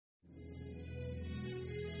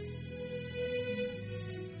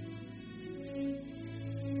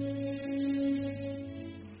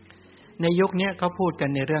ในยุคนี้เขาพูดกัน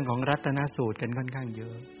ในเรื่องของรัตนสูตรกันค่อนข้างเยอ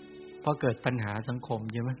ะเพราะเกิดปัญหาสังคม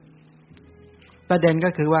ใช่ไหมประเด็นก็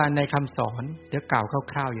คือว่าในคำสอนเดี๋ยวกล่าว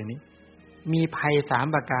คร่าวๆอย่างนี้มีภัย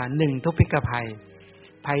3ประการ1ทุพพิกภัย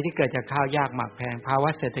ภัยที่เกิดจากข้าวยากหมากแพงภาวะ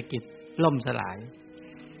เศรษฐกิจล่มสลาย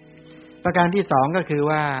ประการที่2ก็คือ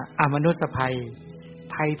ว่าอมนุษยภัย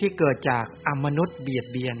ภัยที่เกิดจากอมนุษย์เบียด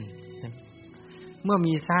เบียนเมื่อ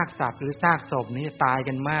มีซากสัตว์หรือซากศพนี้ตาย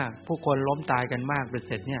กันมากผู้คนล้มตายกันมากเป็นเ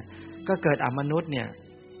สร็จเนี่ยก็เกิดอมนุษย์เนี่ย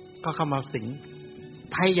ก็เข้ามาสิง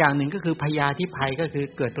ภัยอย่างหนึ่งก็คือพยาธิภัยก็คือ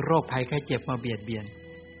เกิดโรคภัยไข้เจ็บมาเบียดเบียน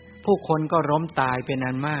ผู้คนก็ล้มตายเป็น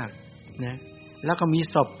อันมากนะแล้วก็มี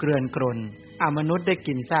ศพเกลื่อนกลนอมนุษย์ได้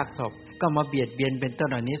กินซากศพก็มาเบียดเบียนเป็นต้น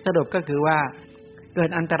เหล่านี้สรุปก็คือว่าเกิด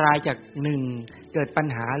อันตรายจาก1เกิดปัญ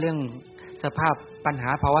หาเรื่องสภาพปัญหา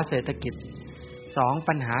ภาวะเศรษฐกิจ2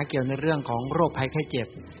ปัญหาเกี่ยวในเรื่องของโรคภัยไข้เจ็บ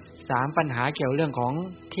3ปัญหาเกี่ยวเรื่องของ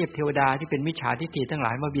เทวดาที่เป็นมิจฉาทิฏฐิทั้งหล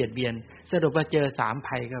ายมาเบียดเบียนสรุปว่าเจอ3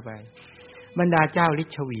ภัยเข้าไปบรรดาเจ้าฤท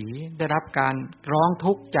ธิ์ชวีได้รับการร้อง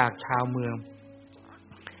ทุกข์จากชาวเมือง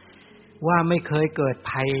ว่าไม่เคยเกิด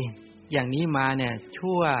ภัยอย่างนี้มาเนี่ย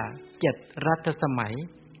ชั่ว7รัชสมัย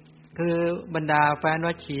คือบรรดาแฟน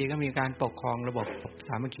วัชีก็มีการปกครองระบบส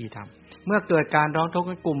ามัคคีธรรมเมื่อเกิดการร้องทุกข์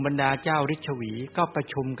กลุ่มบรรดาเจ้าฤทธิ์ชวีก็ประ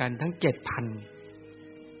ชุมกันทั้ง 7,000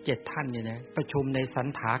 ท่านเนี่ยนะประชุมในสัน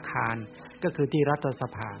ถาคารก็คือที่รัฐส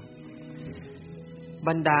ภาบ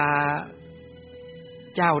รรดา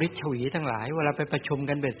เจ้าฤทธิ์ชวีทั้งหลายเวลาไปประชุม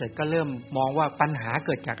กันเบ็ดเสร็จก็เริ่มมองว่าปัญหาเ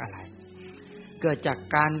กิดจากอะไรเกิดจาก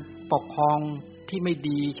การปกครองที่ไม่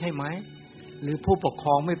ดีใช่ไหมหรือผู้ปกคร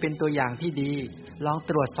องไม่เป็นตัวอย่างที่ดีลอง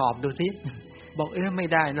ตรวจสอบดูสิบอกไม่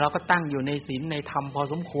ได้เราก็ตั้งอยู่ในศีลในธรรมพอ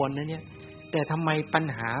สมควรนะเนี่ยแต่ทำไมปัญ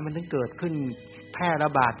หามันถึงเกิดขึ้นแพร่ร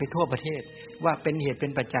ะบาดไปทั่วประเทศว่าเป็นเหตุเป็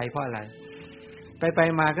นปัจจัยเพราะอะไรไป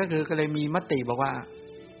มาก็เลยมีมติบอกว่า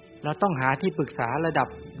เราต้องหาที่ปรึกษาระดับ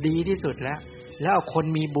ดีที่สุดแล้วเอาคน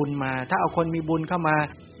มีบุญมาถ้าเอาคนมีบุญเข้ามา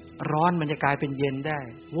ร้อนมันจะกลายเป็นเย็นได้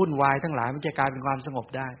วุ่นวายทั้งหลายมันจะกลายเป็นความสงบ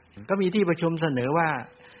ได้ก็มีที่ประชุมเสนอว่า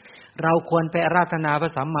เราควรไปอาราธนาพร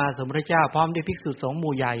ะสัมมาสัมพุทธเจ้าพร้อมด้วยภิกษุสงฆ์ห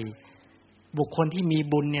มู่ใหญ่บุคคลที่มี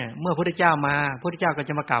บุญเนี่ยเมื่อพระพุทธเจ้ามาพระพุทธเจ้าก็จ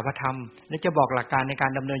ะมากล่าวพระธรรมและจะบอกหลักการในกา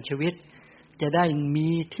รดำเนินชีวิตจะได้มี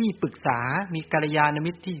ที่ปรึกษามีกัลยาณ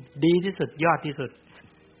มิตรที่ดีที่สุดยอดที่สุด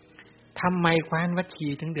ทำไมแคว้นวัชี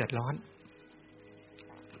ถึงเดือดร้อน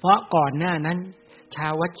เพราะก่อนหน้านั้นชา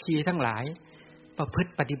ววัชีทั้งหลายประพฤ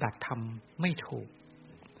ติปฏิบัติธรรมไม่ถูก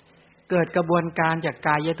เกิดกระบวนการจากก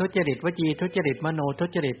ายทุจริตวจีทุจริตมโนทุ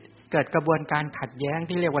จริตเกิดกระบวนการขัดแย้ง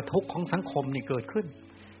ที่เรียกว่าทุกข์ของสังคมนี่เกิดขึ้น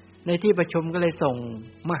ในที่ประชุมก็เลยส่ง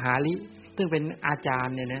มหาลิซึ่งเป็นอาจาร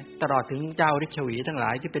ย์เนี่ยนะตลอดถึงเจ้าฤทธิ์ชวีทั้งหล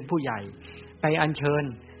ายที่เป็นผู้ใหญ่ไปอัญเชิญ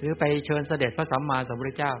หรือไปเชิญเสด็จพระสัมมาสัมพุท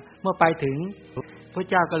ธเจ้าเมื่อไปถึงพระ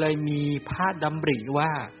เจ้าก็เลยมีพระดำริว่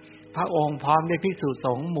าพระองค์พร้อมด้วยภิกษุส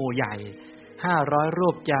งฆ์หมู่ใหญ่500รู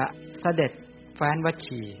ปจะเสด็จแคว้นวั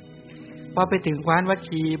ชีพอไปถึงแคว้นวั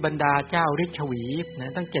ชีบรรดาเจ้าฤทธิ์ชวีน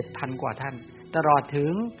ะตั้ง 7,000 กว่าท่านตลอดถึ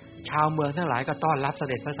งชาวเมืองทั้งหลายก็ต้อนรับเส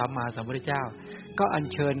ด็จพระสัมมาสัมพุทธเจ้าก็อัญ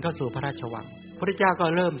เชิญเข้าสู่พระราชวังพระพุทธเจ้าก็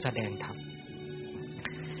เริ่มแสดงธรรม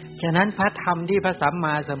ฉะนั้นพระธรรมที่พระสัมม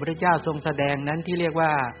าสัมพุทธเจ้าทรงแสดงนั้นที่เรียกว่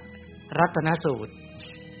ารัตนสูตร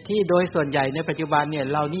ที่โดยส่วนใหญ่ในปัจจุบันเนี่ย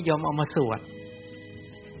เรานิยมเอามาสวด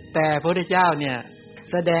แต่พระพุทธเจ้าเนี่ย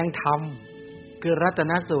แสดงธรรมคือรัต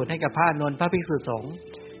นสูตรให้กับพระอานนท์พระภิกษุสงฆ์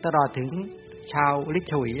ตลอดถึงชาวฤทธิ์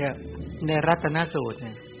ชวีในรัตนสูตรเ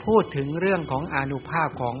นี่ยพูดถึงเรื่องของอานุภาพ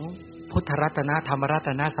ของพุทธรัตนะธรรมรัต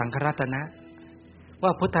นะสังฆรัตนะว่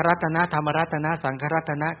าพุทธรัตนะธรรมรัตนะสังฆรั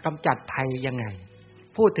ตนะกำจัดภัยยังไง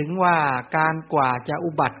พูดถึงว่าการกว่าจะ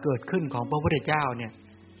อุบัติเกิดขึ้นของพระพุทธเจ้าเนี่ย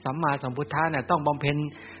สัมมาสัมพุทธะเนี่ยต้องบำเพ็ญ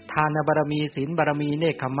ทานบารมีศีลบารมีเน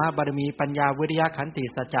กขัมมะบารมีปัญญาวิริยะขันติ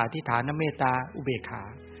สัจจะอธิษฐานเมตตาอุเบกขา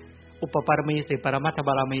อุปปารมี10ปรมัตถบ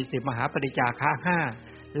ารมี10มหาปริจาคะ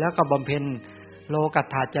5แล้วก็บำเพ็ญโลกัต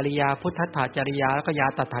ถจริยาพุทธัตถจริยาแล้วก็ยา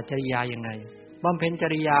ตัตถจริยายังไงบำเพ็ญจ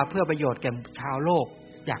ริยาเพื่อประโยชน์แก่ชาวโลก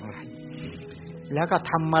อย่างไรแล้วก็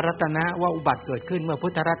ธรรมรัตนะว่าอุบัติเกิดขึ้นเมื่อพุ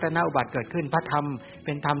ทธรัตนะอุบัติเกิดขึ้นพระธรรมเ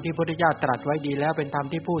ป็นธรรมที่พระพุทธเจ้าตรัสไว้ดีแล้วเป็นธรรม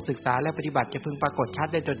ที่ผู้ศึกษาและปฏิบัติจะพึงปรากฏชัด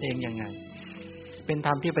ได้ตนเองยังไงเป็นธร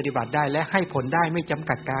รมที่ปฏิบัติได้และให้ผลได้ไม่จำ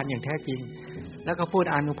กัดการอย่างแท้จริงแล้วก็พูด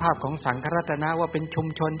อานุภาพของสังฆรัตนะว่าเป็นชุม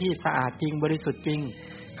ชนที่สะอาดจริงบริสุทธิ์จริง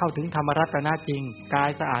เข้าถึงธรรมรัตนะจริงกาย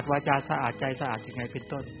สะอาดวาจาสะอาดใจสะอาดยังไงเป็น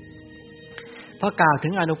ต้นพอกล่าวถึ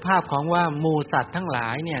งอานุภาพของว่าหมู่สัตว์ทั้งหลา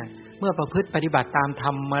ยเนี่ยเมื่อประพฤติปฏิบัติตามธ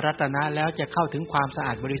รรมรัตนะแล้วจะเข้าถึงความสะอ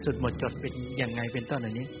าดบริสุทธิ์หมดจดเป็นยังไงเป็นต้น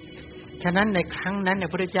อันนี้ฉะนั้นในครั้งนั้นพระ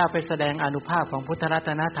พุทธเจ้าไปแสดงอานุภาพของพุทธรัต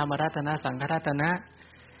นะธรรมรัตนะสังฆรัตนะ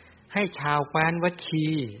ให้ชาวแคว้นวัชี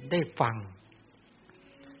ได้ฟัง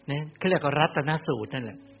เนี่ยเขาเรียกว่ารัตนสูตรนั่นแ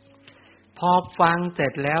หละพ พอฟังเสร็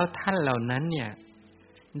จแล้วท่านเหล่านั้นเนี่ย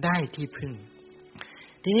ได้ที่พึ่ง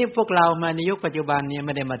ทีนี้พวกเรามาในยุคปัจจุบันเนี่ยไ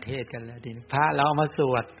ม่ได้มาเทศกันแล้วทีนี้พระเราเอามาส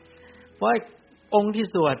วดเพราะองค์ที่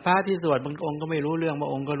สวดพระที่สวดบางองค์ก็ไม่รู้เรื่องบาง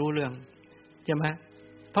องค์ก็รู้เรื่องใช่ไหม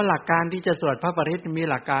เพราะหลักการที่จะสวดพระปริตรมี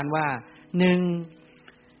หลักการว่า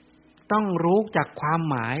1ต้องรู้จักความ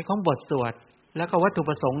หมายของบทสวดแล้วก็วัตถุป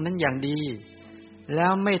ระสงค์นั้นอย่างดีแล้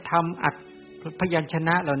วไม่ทำอัดพยัญชน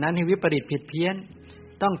ะเหล่านั้นให้วิปริตผิดเพี้ยน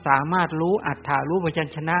ต้องสามารถรู้อรรถะรู้พยัญ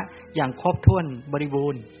ชนะอย่างครบถ้วนบริบู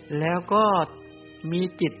รณ์แล้วก็มี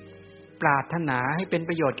จิตปรารถนาให้เป็นป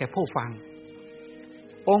ระโยชน์แก่ผู้ฟัง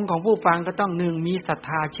องค์ของผู้ฟังก็ต้อง1มีศรัทธ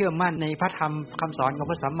าเชื่อมั่นในพระธรรมคำสอนของ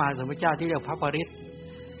พระสัมมาสัมพุทธเจ้าที่เรียกพระปริตร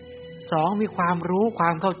2มีความรู้ควา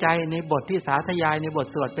มเข้าใจในบทที่สาธยายในบท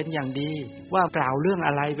สวดเป็นอย่างดีว่ากล่าวเรื่องอ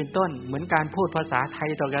ะไรเป็นต้นเหมือนการพูดภาษาไทย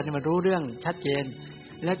ต่อกันมันรู้เรื่องชัดเจน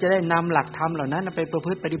และจะได้นำหลักธรรมเหล่านั้นไปประพ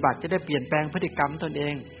ฤติปฏิบัติจะได้เปลี่ยนแปลงพฤติกรรมตนเอ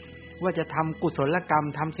งว่าจะทำกุศลกรรม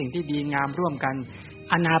ทำสิ่งที่ดีงามร่วมกัน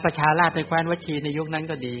อาณาประชาราษฎร์ในแคว้นวัชีในยุคนั้น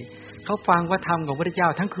ก็ดีเขาฟังว่าธรรมของพระพุทธเจ้า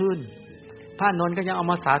ทั้งคืนพระนนท์ก็ยังเอา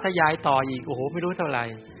มาสาธยายต่ออีกโอ้โหไม่รู้เท่าไหร่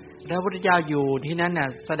แล้วพระพุทธเจ้าอยู่ที่นั้นน่ะ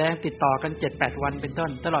แสดงติดต่อกัน 7-8 วันเป็นต้น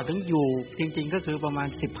ตลอดถึงอยู่จริงๆก็คือประมาณ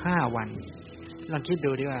15วันลองคิด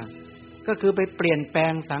ดูดิว่าก็คือไปเปลี่ยนแปล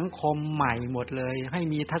งสังคมใหม่หมดเลยให้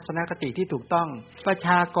มีทัศนคติที่ถูกต้องประช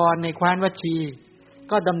ากรในแคว้นวัชี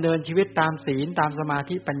ก็ดำเนินชีวิตตามศีลตามสมา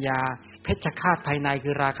ธิปัญญาเพชฌฆาตภายในคื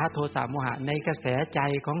อราคะโทสะโมหะในกระแสใจ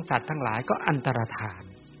ของสัตว์ทั้งหลายก็อันตรธาน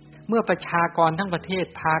เมื่อประชากรทั้งประเทศ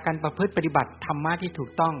พากันประพฤติปฏิบัติธรรมะที่ถู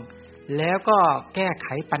กต้องแล้วก็แก้ไข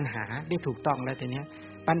ปัญหาได้ถูกต้องแล้วทีนี้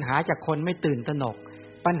ปัญหาจากคนไม่ตื่นตระหนก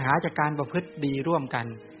ปัญหาจากการประพฤติดีร่วมกัน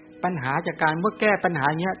ปัญหาจากการเมื่อแก้ปัญหา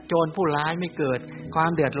เนี้ยโจรผู้ร้ายไม่เกิดความ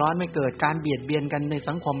เดือดร้อนไม่เกิดการเบียดเบียนกันใน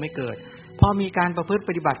สังคมไม่เกิดพอมีการประพฤติป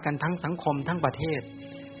ฏิบัติกันทั้งสังคมทั้งประเทศ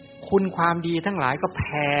คุณความดีทั้งหลายก็แ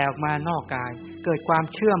ผ่ออกมานอกกายเกิดความ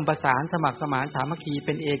เชื่อมประสานสมัครสมานสามัคคีเ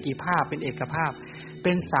ป็นเอกีภาพเป็นเอกภาพเ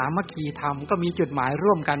ป็นสามัคคีธรรมก็มีจุดหมาย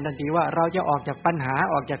ร่วมกันทันทีว่าเราจะออกจากปัญหา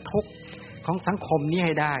ออกจากทุกข์ของสังคมนี้ใ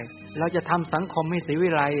ห้ได้เราจะทำสังคมให้ศิวิ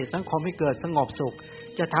ไลย์สังคมให้เกิดสงบสุข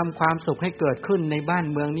จะทำความสุขให้เกิดขึ้นในบ้าน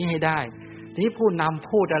เมืองนี้ให้ได้ทีนี้ผู้นำ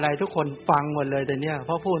พูดอะไรทุกคนฟังหมดเลยแต่เนี้ยเพ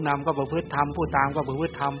ราะผู้นำก็ประพฤติธรรมผู้ตามก็ประพฤ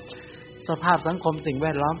ติธรรมสภาพสังคมสิ่งแว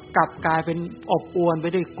ดล้อมกลับกลายเป็นอบอวลไป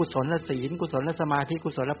ด้วยกุศลศีลกุศลสมาธิกุ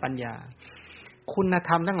ศลปัญญาคุณธ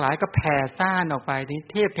รรมทั้งหลายก็แผ่ซ่านออกไปที่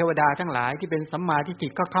เทพเทวดาทั้งหลายที่เป็นสัมมาทิฏฐิ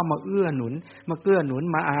ก็เข้ามาเกื้อหนุน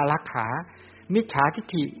มาอารักขามิจฉาทิฏ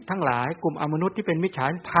ฐิทั้งหลายกลุ่มอมนุษย์ที่เป็นมิจฉา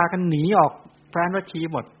พากันหนีออกแคว้นวัชี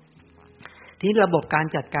หมดที่ระบบการ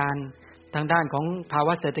จัดการทางด้านของภาว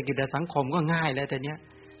ะเศรษฐกิจและสังคมก็ง่ายแล้วแต่เนี้ย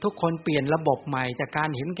ทุกคนเปลี่ยนระบบใหม่จากการ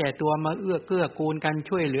เห็นแก่ตัวมาเกื้อกูลกัน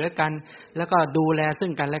ช่วยเหลือกันแล้วก็ดูแลซึ่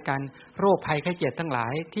งกันและกันโรคภัยไข้เจ็บทั้งหลา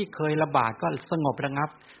ยที่เคยระบาดก็สงบระงับ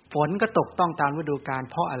ฝนก็ตกต้องตามฤดูกาล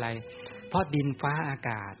เพราะอะไรเพราะดินฟ้าอา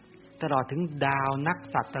กาศตลอดถึงดาวนัก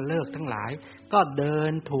สัตว์ตะเลิกทั้งหลายก็เดิ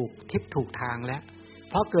นถูกทิศถูกทางแล้ว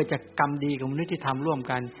เพราะเกิดจากกรรมดีกับมนุษย์ที่ทำร่วม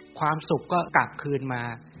กันความสุขก็กลับคืนมา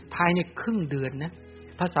ภายในครึ่งเดือนนะ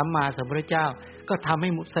พระสัมมาสัมพุทธเจ้าก็ทำให้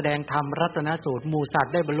แสดงธรรมรัตนสูตรหมู่สัต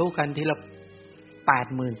ว์ได้บรรลุกันทีละ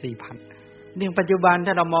 84,000 นี่ปัจจุบันถ้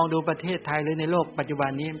าเรามองดูประเทศไทยหรือในโลกปัจจุบัน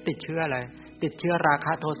นี้ติดเชื้ออะไรติดเชื้อราค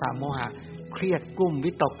ะโทสะโมหะเครียดกลุ้ม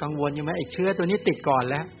วิตกกังวลใช่มั้ยไอ้เชื้อตัวนี้ติดก่อน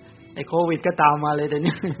แล้วไอ้โควิดก็ตามมาเลยแต่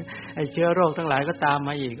นี้ไอ้เชื้อโรคทั้งหลายก็ตามม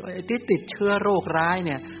าอีกไอ้ที่ติดเชื้อโรคร้ายเ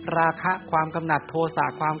นี่ยราคะความกำหนัดโทสะ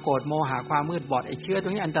ความโกรธโมหะความมืดบอดไอ้เชื้อตัว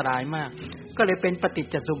นี้อันตรายมากก็เลยเป็นปฏิจ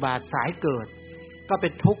จสุบาทสายเกิดก็เป็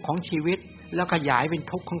นทุกข์ของชีวิตแล้วขยายเป็น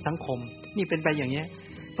ทุกข์ของสังคมนี่เป็นไปอย่างนี้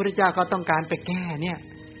พระพุทธเจ้าก็ต้องการไปแก้เนี่ย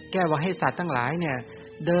แก้ว่าให้สัตว์ทั้งหลายเนี่ย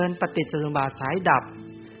เดินปฏิจจสมุปบาทสายดับ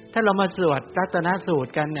ถ้าเรามาสวดรัตนสูต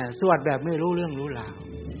รกันเนี่ยสวดแบบไม่รู้เรื่องรู้ราว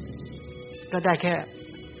ก็ได้แค่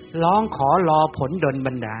ร้องขอรอผลดล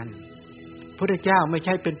บันดาลพระพุทธเจ้าไม่ใ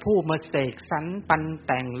ช่เป็นผู้มาเสกสรรปันแ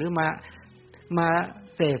ต่งหรือมา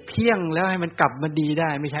เสกเพี้ยงแล้วให้มันกลับมาดีได้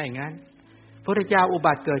ไม่ใช่อย่างนั้นพระพุทธเจ้าอุ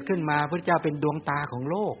บัติเกิดขึ้นมาพระพุทธเจ้าเป็นดวงตาของ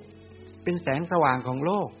โลกเป็นแสงสว่างของโ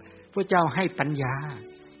ลกพระเจ้าให้ปัญญา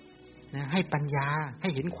นะให้ปัญญาให้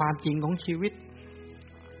เห็นความจริงของชีวิตพ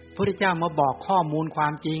ระพุทธเจ้ามาบอกข้อมูลควา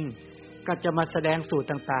มจริงก็จะมาแสดงสูตร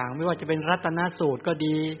ต่างๆไม่ว่าจะเป็นรัตนสูตรก็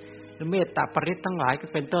ดีหรือเมตตาปริตทั้งหลายก็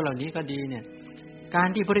เป็นต้นเหล่านี้ก็ดีเนี่ยการ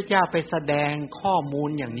ที่พระพุทธเจ้าไปแสดงข้อมูล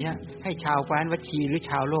อย่างนี้ให้ชาวแคว้นวัชีหรือ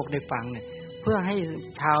ชาวโลกได้ฟังเนี่ยเพื่อให้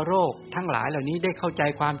ชาวโลกทั้งหลายเหล่านี้ได้เข้าใจ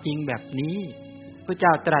ความจริงแบบนี้พระเจ้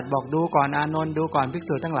าตรัสบอกดูก่อนอานนท์ดูก่อนภิก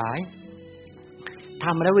ษุทั้งหลายธร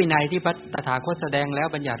รมและวินัยที่พระตถาคตแสดงแล้ว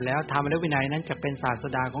บัญญัติแล้วธรรมและวินัยนั้นจะเป็นศาส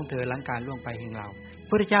ดาของเธอหลังการล่วงไปแห่งเราพระ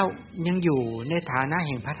พุทธเจ้ายังอยู่ในฐานะแ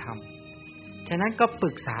ห่งพระธรรมฉะนั้นก็ป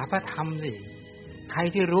รึกษาพระธรรมสิ ใคร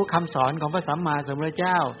ที่รู้คำสอนของพระสัมมาสัมพุทธเ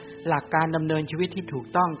จ้าหลักการดำเนินชีวิตที่ถูก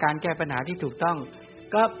ต้องการแก้ปัญหาที่ถูกต้อง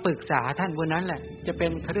ก็ปรึกษาท่านผู้นั้นแหละจะเป็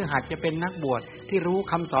นคฤหัสถ์จะเป็นนักบวชที่รู้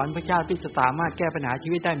คำสอนพระเจ้าที่สามารถแก้ปัญหาชี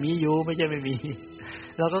วิตได้มีอยู่ไม่ใช่ไม่มี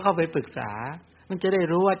เราก็เข้าไปปรึกษามันจะได้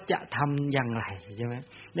รู้ว่าจะทำอย่างไรใช่ไหม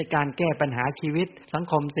ในการแก้ปัญหาชีวิตสัง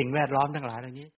คมสิ่งแวดล้อมทั้งหลายเหล่านี้